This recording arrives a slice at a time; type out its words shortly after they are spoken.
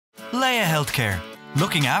Laya Healthcare,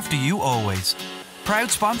 looking after you always. Proud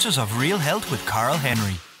sponsors of Real Health with Carl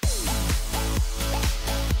Henry.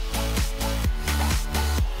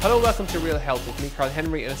 Hello, welcome to Real Health with me, Carl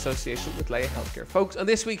Henry, in association with Laya Healthcare. Folks, on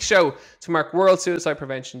this week's show, to mark World Suicide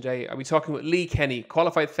Prevention Day, I'll be talking with Leigh Kenny,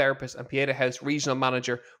 qualified therapist and Pieta House regional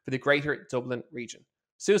manager for the Greater Dublin region.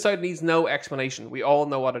 Suicide needs no explanation. We all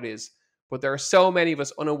know what it is, but there are so many of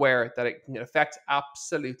us unaware that it can affect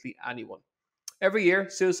absolutely anyone. Every year,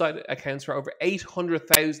 suicide accounts for over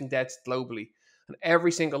 800,000 deaths globally, and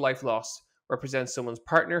every single life lost represents someone's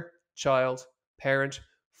partner, child, parent,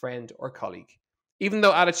 friend, or colleague. Even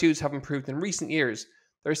though attitudes have improved in recent years,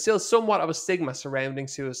 there is still somewhat of a stigma surrounding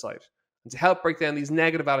suicide. And to help break down these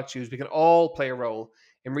negative attitudes, we can all play a role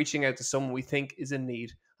in reaching out to someone we think is in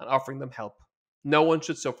need and offering them help. No one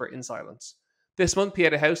should suffer in silence. This month,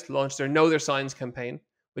 Pieta House launched their Know Their Signs campaign,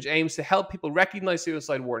 which aims to help people recognize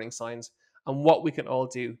suicide warning signs and what we can all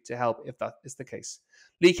do to help if that is the case.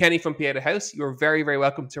 Leigh Kenny from Pieta House, you're very, very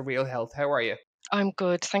welcome to Real Health. How are you? I'm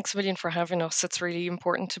good. Thanks a million for having us. It's really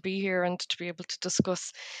important to be here and to be able to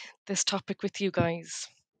discuss this topic with you guys.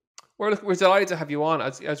 We're delighted to have you on.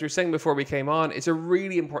 As you were saying before we came on, it's a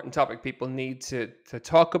really important topic people need to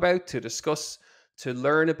talk about, to discuss, to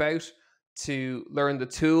learn about, to learn the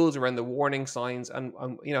tools around the warning signs and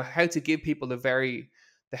how to give people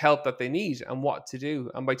the help that they need and what to do.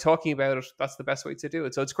 And by talking about it, that's the best way to do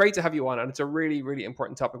it. So it's great to have you on, and it's a really, really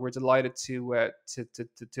important topic. We're delighted to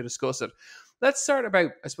discuss it. Let's start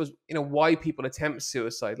about, I suppose, why people attempt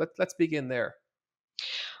suicide. Let's begin there.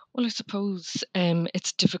 Well, I suppose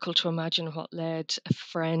it's difficult to imagine what led a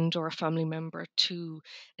friend or a family member to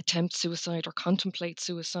attempt suicide or contemplate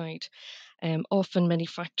suicide. Often, many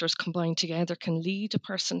factors combined together can lead a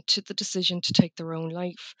person to the decision to take their own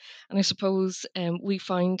life. And I suppose we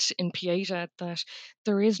find in Pieta that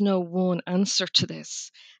there is no one answer to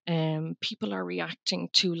this. People are reacting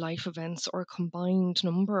to life events or a combined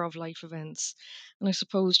number of life events. And I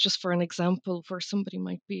suppose, just for an example, where somebody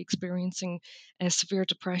might be experiencing severe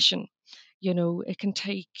depression, it can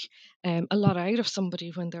take a lot out of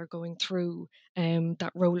somebody when they're going through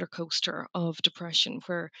that roller coaster of depression,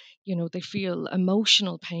 where they feel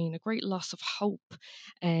emotional pain, a great loss of hope,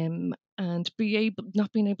 and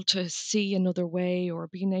not being able to see another way, or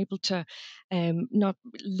being able to not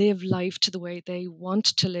live life to the way they want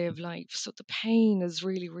to live life. So the pain is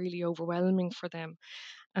really, really overwhelming for them.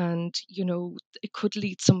 And it could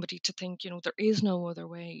lead somebody to think, there is no other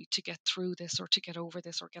way to get through this, or to get over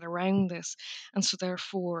this, or get around this. And so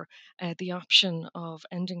therefore the option of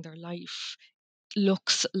ending their life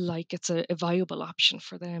looks like it's a viable option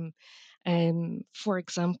for them. For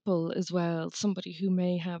example, as well, somebody who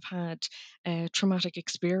may have had traumatic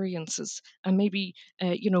experiences, and maybe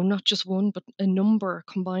not just one, but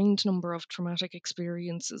combined number of traumatic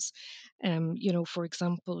experiences. For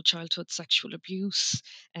example, childhood sexual abuse,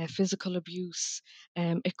 physical abuse.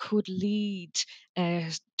 It could lead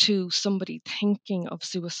to somebody thinking of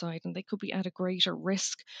suicide, and they could be at a greater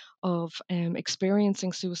risk of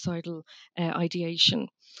experiencing suicidal ideation.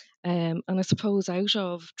 And I suppose out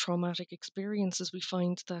of traumatic experiences, we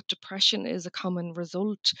find that depression is a common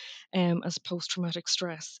result as post traumatic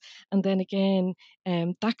stress. And then again,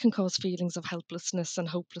 that can cause feelings of helplessness and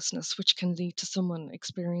hopelessness, which can lead to someone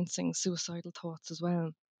experiencing suicidal thoughts as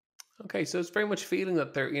well. Okay, so it's very much feeling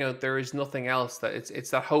that there is nothing else, that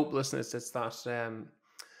it's that hopelessness, it's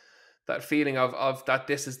that feeling of that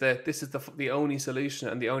this is the only solution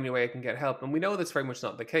and the only way I can get help, and we know that's very much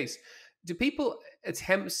not the case. Do people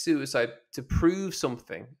attempt suicide to prove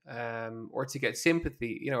something, or to get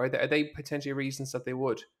sympathy? Are they potentially reasons that they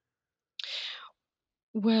would?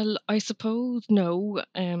 Well, I suppose no.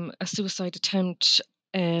 A suicide attempt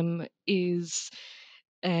is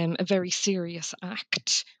a very serious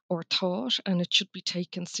act or thought, and it should be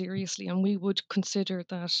taken seriously. And we would consider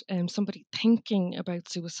that somebody thinking about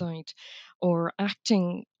suicide or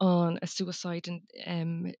acting on a suicide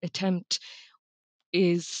attempt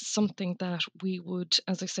is something that we would,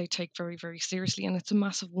 as I say, take very, very seriously. And it's a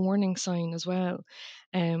massive warning sign as well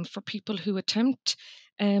for people who attempt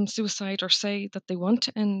suicide or say that they want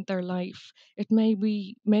to end their life. It may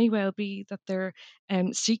well be that they're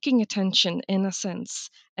seeking attention in a sense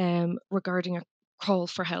regarding a call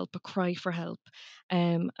for help, a cry for help,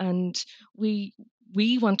 and we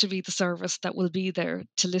we want to be the service that will be there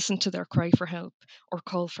to listen to their cry for help or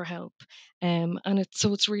call for help. And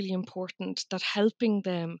it's really important that helping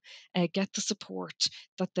them get the support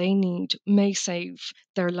that they need may save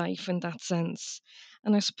their life in that sense.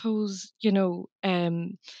 And I suppose,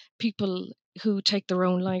 people who take their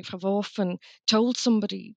own life have often told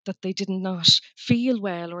somebody that they did not feel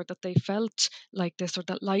well, or that they felt like this, or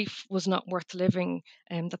that life was not worth living,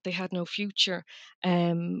 and that they had no future.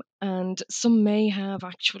 And some may have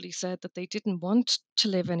actually said that they didn't want to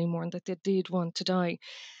live anymore and that they did want to die.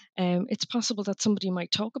 It's possible that somebody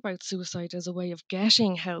might talk about suicide as a way of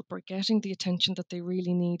getting help or getting the attention that they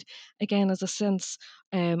really need, again, as a sense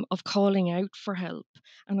of calling out for help.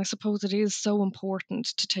 And I suppose it is so important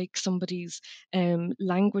to take somebody's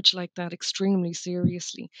language like that extremely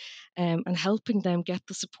seriously, and helping them get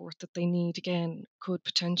the support that they need, again, could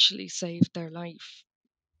potentially save their life.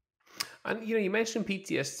 And you mentioned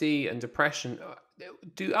PTSD and depression.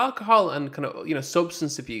 Do alcohol and kind of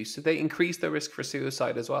substance abuse, do they increase the risk for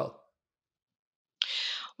suicide as well?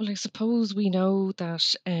 Well, I suppose we know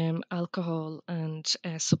that alcohol and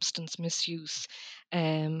substance misuse,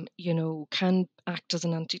 can act as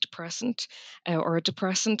an antidepressant, or a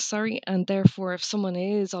depressant, sorry, and therefore, if someone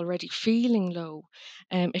is already feeling low,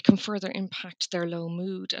 it can further impact their low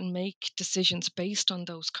mood and make decisions based on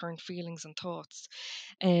those current feelings and thoughts.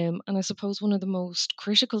 And I suppose one of the most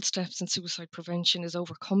critical steps in suicide prevention is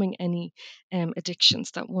overcoming any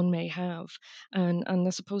addictions that one may have. And I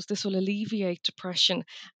suppose this will alleviate depression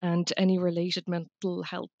and any related mental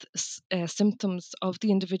health symptoms of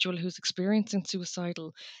the individual who's experiencing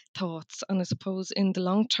suicidal thoughts. And I suppose in the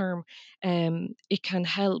long term, it can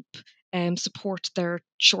help. Support their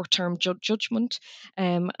short-term judgment,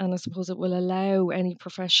 and I suppose it will allow any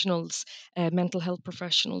professionals, mental health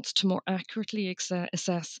professionals, to more accurately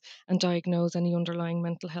assess and diagnose any underlying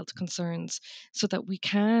mental health concerns, so that we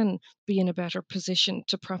can be in a better position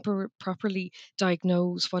to properly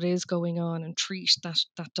diagnose what is going on and treat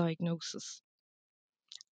that diagnosis.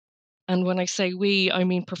 And when I say we, I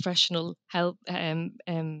mean professional health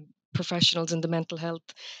professionals in the mental health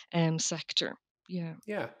sector. Yeah.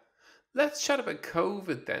 Yeah. Let's chat about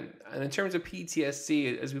COVID then. And in terms of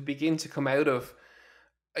PTSD, as we begin to come out of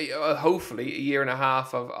hopefully a year and a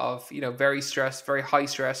half of very stress, very high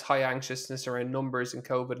stress, high anxiousness around numbers and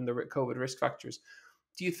COVID and the COVID risk factors.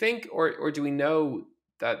 Do you think, or do we know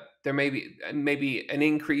that there may be maybe an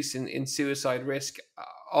increase in suicide risk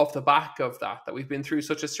off the back of that we've been through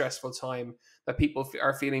such a stressful time that people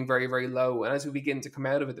are feeling very, very low, and as we begin to come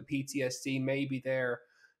out of it, the PTSD may be there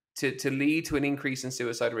to lead to an increase in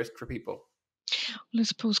suicide risk for people? Well, I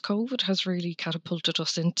suppose COVID has really catapulted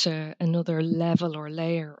us into another level or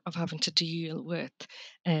layer of having to deal with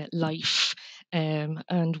life,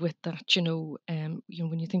 and with that,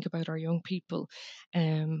 when you think about our young people,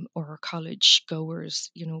 or our college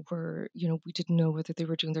goers, where we didn't know whether they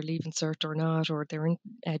were doing their leaving cert or not, or their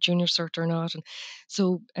junior cert or not, and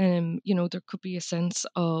so there could be a sense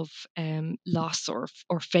of loss or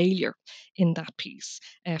failure in that piece.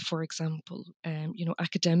 For example,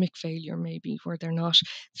 academic failure, maybe, where they're not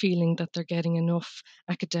feeling that they're getting enough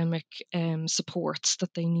academic supports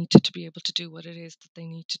that they need to be able to do what it is that they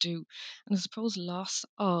need to do. And I suppose loss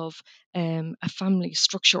of a family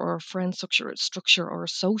structure or a friend structure or a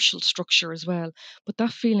social structure as well. But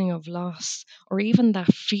that feeling of loss, or even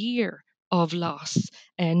that fear of loss,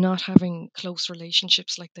 and not having close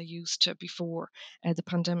relationships like they used to before the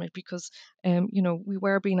pandemic, because we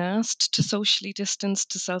were being asked to socially distance,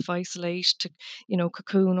 to self isolate, to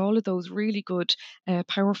cocoon, all of those really good,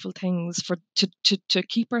 powerful things to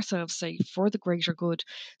keep ourselves safe for the greater good.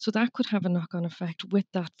 So that could have a knock on effect with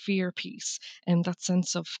that fear piece and that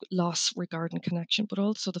sense of loss regarding connection, but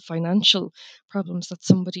also the financial problems that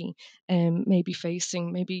somebody may be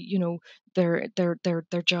facing. Maybe their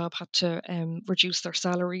job had to reduce their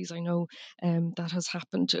salaries. I know that has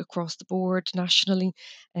happened across the board nationally,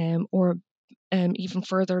 or even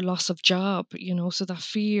further loss of job, so that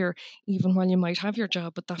fear, even while you might have your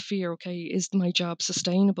job, but that fear, okay, is my job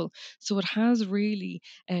sustainable? So it has really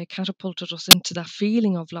catapulted us into that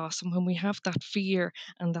feeling of loss. And when we have that fear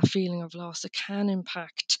and that feeling of loss, it can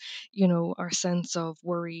impact, our sense of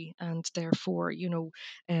worry, and therefore,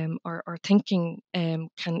 our thinking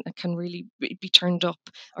can really be turned up,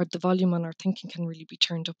 or the volume on our thinking can really be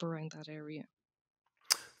turned up around that area.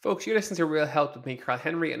 Folks, you're listening to Real Health with me, Carl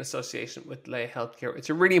Henry, in association with Laya Healthcare. It's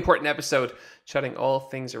a really important episode, chatting all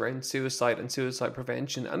things around suicide and suicide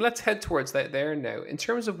prevention. And let's head towards that there now. In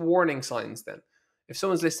terms of warning signs, then, if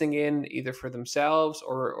someone's listening in either for themselves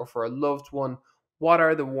or for a loved one, what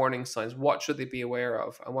are the warning signs? What should they be aware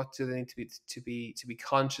of, and what do they need to be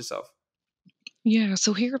conscious of? Yeah,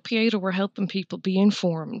 so here at Pieta, we're helping people be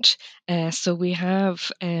informed. So we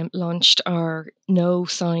have launched our No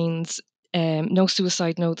Signs No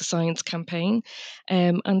Suicide, No the Science campaign.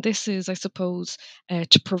 And this is, I suppose,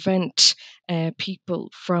 to prevent people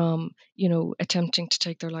from, attempting to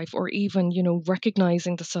take their life, or even,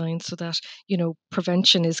 recognizing the signs, so that,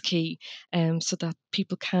 prevention is key, so that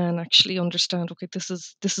people can actually understand, okay, this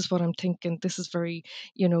is what I'm thinking, this is very,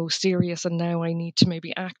 serious, and now I need to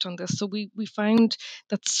maybe act on this. So we found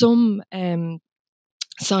that some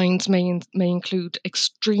signs may include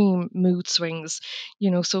extreme mood swings.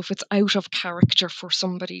 So if it's out of character for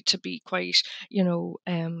somebody to be quite,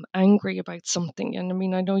 angry about something. And I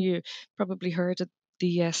mean, I know you probably heard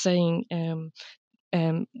the saying,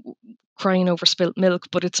 crying over spilt milk,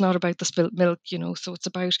 but it's not about the spilt milk. So it's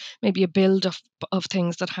about maybe a build of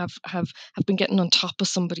things that have been getting on top of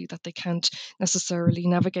somebody, that they can't necessarily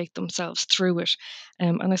navigate themselves through it.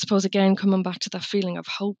 And I suppose, again, coming back to that feeling of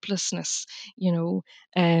hopelessness,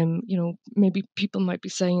 maybe people might be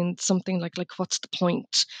saying something like what's the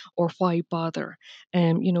point, or why bother?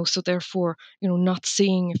 So therefore, not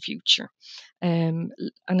seeing a future. And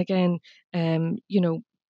again,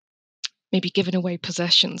 maybe giving away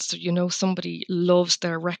possessions. So, somebody loves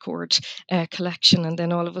their record collection, and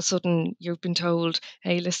then all of a sudden you've been told,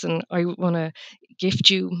 hey, listen, I want to gift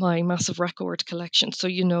you my massive record collection. So,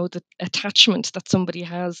 the attachment that somebody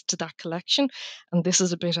has to that collection. And this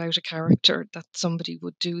is a bit out of character that somebody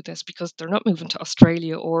would do this, because they're not moving to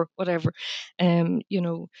Australia or whatever. Um, you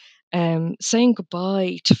know, saying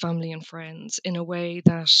goodbye to family and friends in a way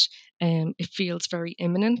that it feels very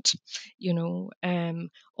imminent. you know um,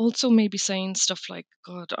 Also, maybe saying stuff like,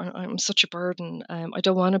 God, I'm such a burden, I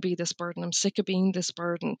don't want to be this burden, I'm sick of being this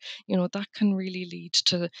burden. That can really lead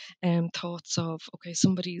to thoughts of, okay,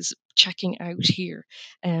 somebody's checking out here.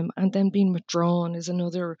 And then being withdrawn is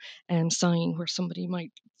another sign, where somebody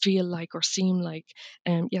might feel like, or seem like,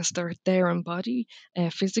 yes, they're there in body,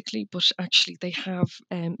 physically, but actually they have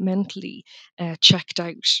mentally checked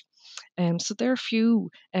out. So there are few,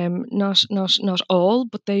 not all,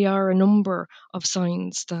 but they are a number of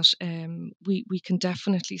signs that we can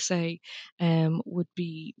definitely say would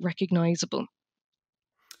be recognisable.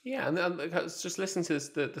 Yeah, and like, I was just listening to this,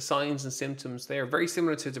 the signs and symptoms. They are very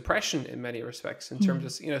similar to depression in many respects, in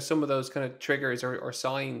terms Hmm. of some of those kind of triggers or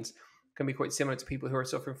signs can be quite similar to people who are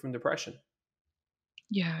suffering from depression.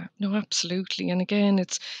 Yeah, no, absolutely. And again,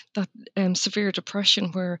 it's that severe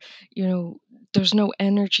depression where, there's no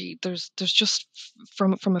energy. There's just,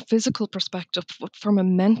 from a physical perspective, but from a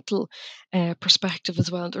mental perspective as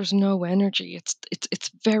well. There's no energy. It's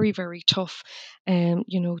very, very tough,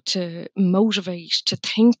 to motivate, to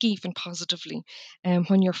think even positively,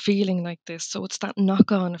 when you're feeling like this. So it's that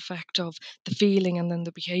knock-on effect of the feeling, and then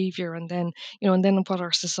the behavior, and then, and then what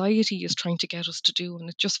our society is trying to get us to do, and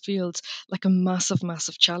it just feels like a massive,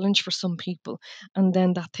 massive challenge for some people. And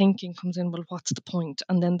then that thinking comes in, well, what's the point?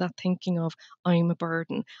 And then that thinking of, I'm a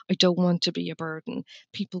burden. I don't want to be a burden.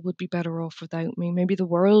 People would be better off without me. Maybe the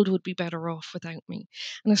world would be better off without me.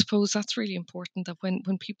 And I suppose that's really important, that when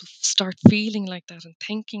people start feeling like that and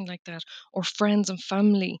thinking like that, or friends and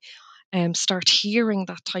family start hearing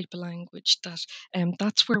that type of language,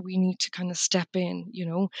 that's where we need to kind of step in.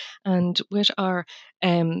 And with our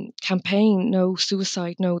campaign, No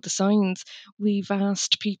Suicide, No the Signs, we've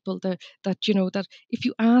asked people that if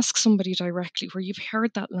you ask somebody directly, where you've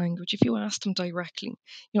heard that language, if you ask them directly,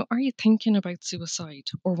 are you thinking about suicide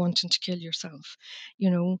or wanting to kill yourself?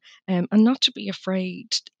 And not to be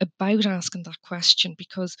afraid about asking that question,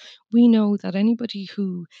 because we know that anybody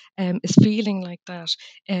who is feeling like that,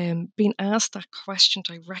 being asked that question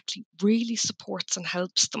directly really supports and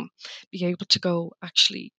helps them be able to go,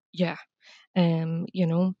 actually, yeah, um, you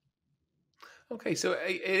know, Okay, so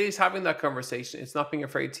it is having that conversation. It's not being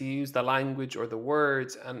afraid to use the language or the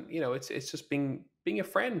words, and it's just being a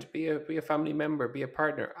friend, be a family member, be a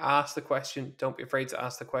partner. Ask the question. Don't be afraid to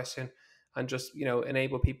ask the question, and just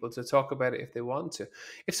enable people to talk about it if they want to.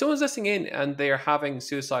 If someone's listening in and they are having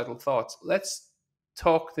suicidal thoughts, let's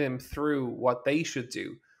talk them through what they should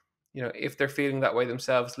do. If they're feeling that way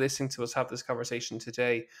themselves, listening to us have this conversation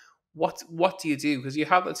today, what do you do? Because you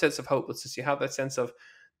have that sense of hopelessness, you have that sense of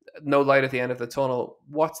no light at the end of the tunnel.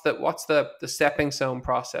 What's the stepping stone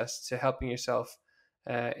process to helping yourself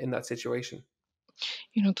in that situation?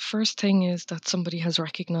 the first thing is that somebody has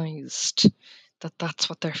recognized that that's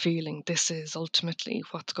what they're feeling. This is ultimately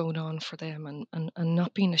what's going on for them, and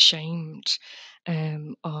not being ashamed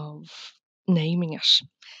of naming it.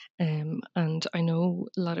 And I know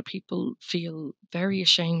a lot of people feel very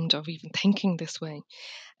ashamed of even thinking this way,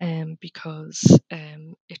 because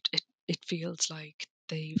it feels like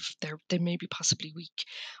they may be possibly weak,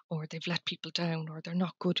 or they've let people down, or they're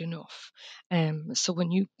not good enough. So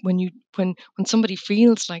when somebody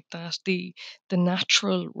feels like that, the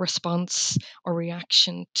natural response or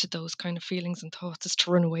reaction to those kind of feelings and thoughts is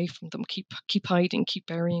to run away from them, keep hiding, keep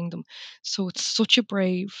burying them. So it's such a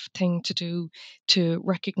brave thing to do, to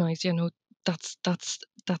recognize, that's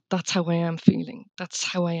that's how I am feeling, that's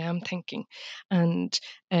how I am thinking. And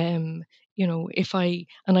if I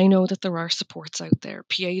know that there are supports out there,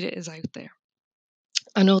 Pieta is out there,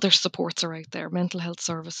 and other supports are out there, mental health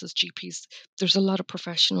services, GPs. There's a lot of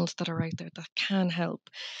professionals that are out there that can help.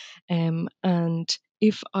 And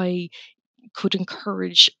if I could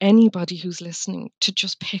encourage anybody who's listening to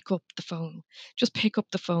just pick up the phone, just pick up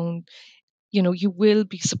the phone. You will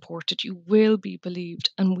be supported, you will be believed,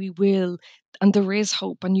 and we will, and there is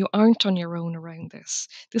hope, and you aren't on your own around this.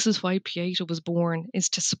 This is why Pieta was born, is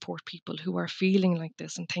to support people who are feeling like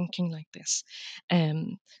this and thinking like this.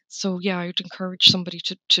 um so yeah, I would encourage somebody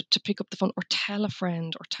to pick up the phone, or tell a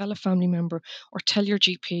friend, or tell a family member, or tell your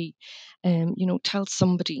GP. Tell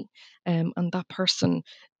somebody, and that person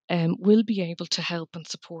will be able to help and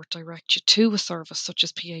support, direct you to a service such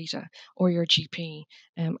as Pieta or your GP,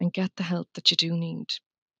 and get the help that you do need.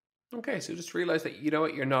 Okay, so just realize that you know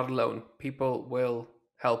what, you're not alone. People will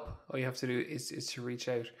help. All you have to do is to reach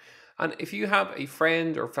out. And if you have a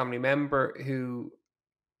friend or family member who,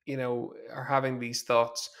 are having these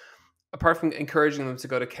thoughts, apart from encouraging them to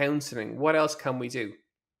go to counseling, what else can we do?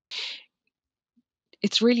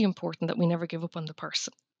 It's really important that we never give up on the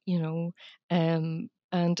person, you know.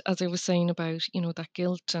 And as I was saying about, that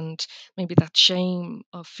guilt and maybe that shame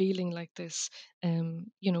of feeling like this,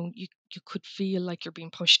 you could feel like you're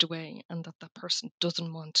being pushed away, and that person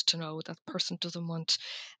doesn't want to know, that person doesn't want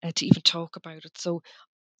to even talk about it. So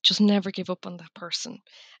just never give up on that person,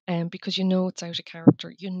 because it's out of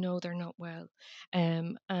character, they're not well.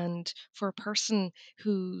 And for a person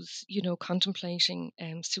who's contemplating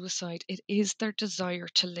suicide, it is their desire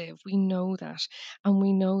to live, we know that. And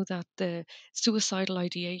we know that the suicidal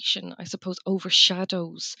ideation, I suppose,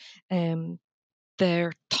 overshadows um,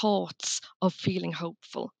 their thoughts of feeling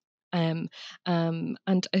hopeful. And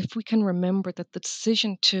if we can remember that the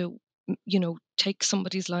decision to take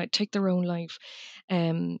somebody's life, take their own life,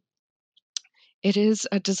 um, it is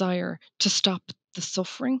a desire to stop the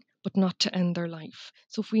suffering, but not to end their life.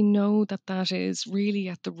 So if we know that that is really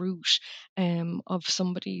at the root of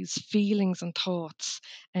somebody's feelings and thoughts,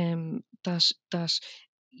 that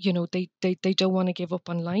they don't want to give up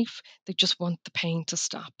on life, they just want the pain to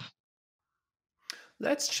stop.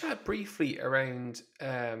 Let's chat briefly around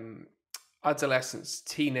adolescents,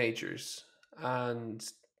 teenagers, and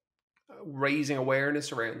raising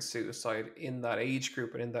awareness around suicide in that age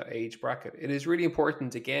group and in that age bracket. It is really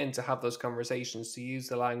important, again, to have those conversations, to use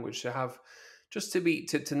the language, to have, just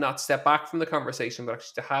to not step back from the conversation, but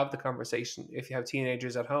actually to have the conversation. If you have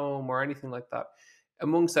teenagers at home or anything like that,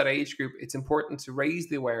 amongst that age group, it's important to raise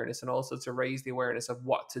the awareness, and also to raise the awareness of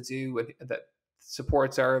what to do, and that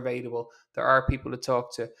supports are available, there are people to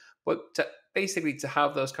talk to, but basically to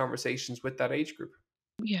have those conversations with that age group.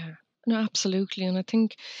 Yeah, no, absolutely. And I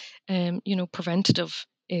think, preventative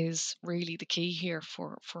is really the key here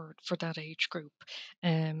for that age group,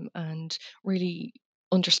 and really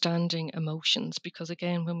understanding emotions. Because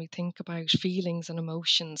again, when we think about feelings and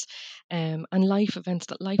emotions, and life events,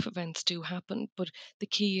 that life events do happen, but the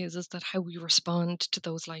key is that how we respond to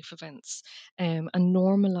those life events, and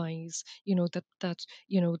normalize, that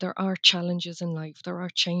there are challenges in life, there are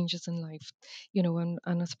changes in life,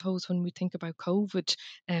 and I suppose when we think about COVID,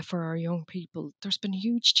 for our young people. There's been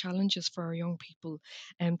huge challenges for our young people,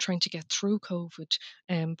 trying to get through COVID,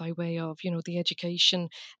 by way of the education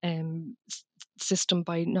system,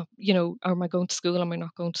 by not, am I going to school? Am I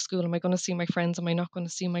not going to school? Am I going to see my friends? Am I not going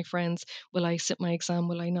to see my friends? Will I sit my exam?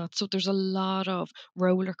 Will I not? So there's a lot of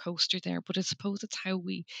roller coaster there. But I suppose it's how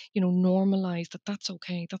we normalize that that's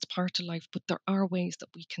okay, that's part of life, but there are ways that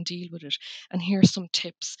we can deal with it. And here's some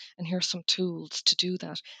tips, and here's some tools to do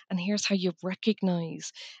that, and here's how you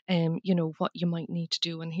recognize what you might need to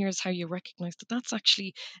do, and here's how you recognize that that's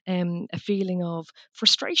actually a feeling of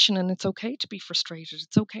frustration, and it's okay to be frustrated,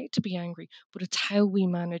 it's okay to be angry, but it's how we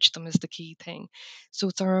manage them is the key thing. So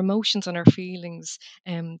it's our emotions and our feelings,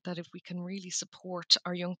 that if we can really support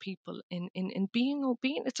our young people in being,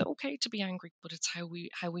 it's okay to be angry, but it's how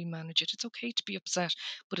we manage it. It's okay to be upset,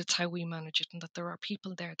 but it's how we manage it, and that there are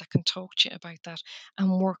people there that can talk to you about that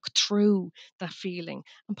and work through that feeling,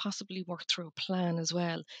 and possibly work through a plan as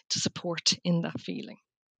well to support in that feeling.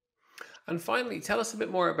 And finally, tell us a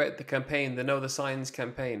bit more about the campaign, the Know the Signs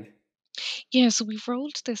campaign. Yeah, so we've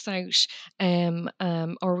rolled this out,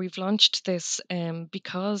 or we've launched this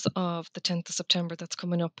because of the 10th of September that's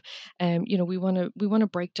coming up. We want to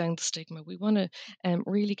break down the stigma. We want to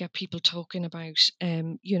really get people talking about,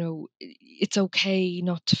 it's okay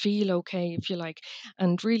not to feel okay, if you like,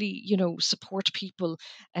 and really, support people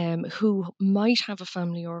who might have a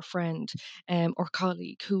family or a friend or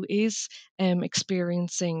colleague who is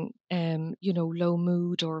experiencing, low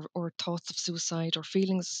mood or thoughts of suicide or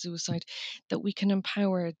feelings of suicide, that we can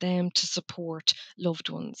empower them to support loved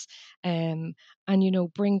ones, and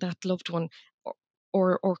bring that loved one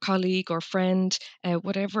or or colleague or friend,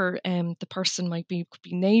 whatever the person might be, could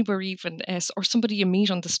be neighbor even, or somebody you meet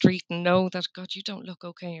on the street and know that, God, you don't look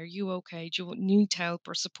okay. Are you okay? Do you need help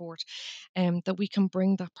or support? That we can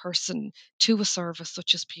bring that person to a service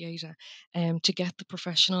such as Pieta, to get the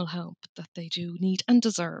professional help that they do need and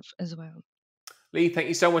deserve as well. Leigh, thank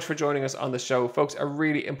you so much for joining us on the show. Folks, a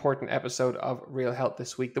really important episode of Real Health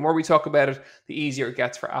this week. The more we talk about it, the easier it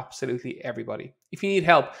gets for absolutely everybody. If you need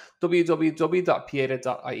help, www.pieta.ie.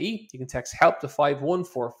 You can text HELP to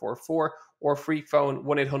 51444 or free phone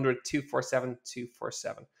 1-800-247-247.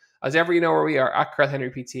 As ever, you know where we are, at Carl Henry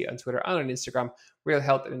PT on Twitter and on Instagram, Real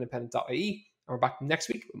Health at independent.ie. And we're back next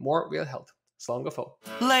week with more Real Health. Slán go fóill.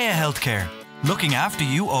 Laya Healthcare, looking after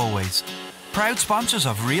you always. Proud sponsors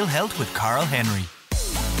of Real Health with Carl Henry.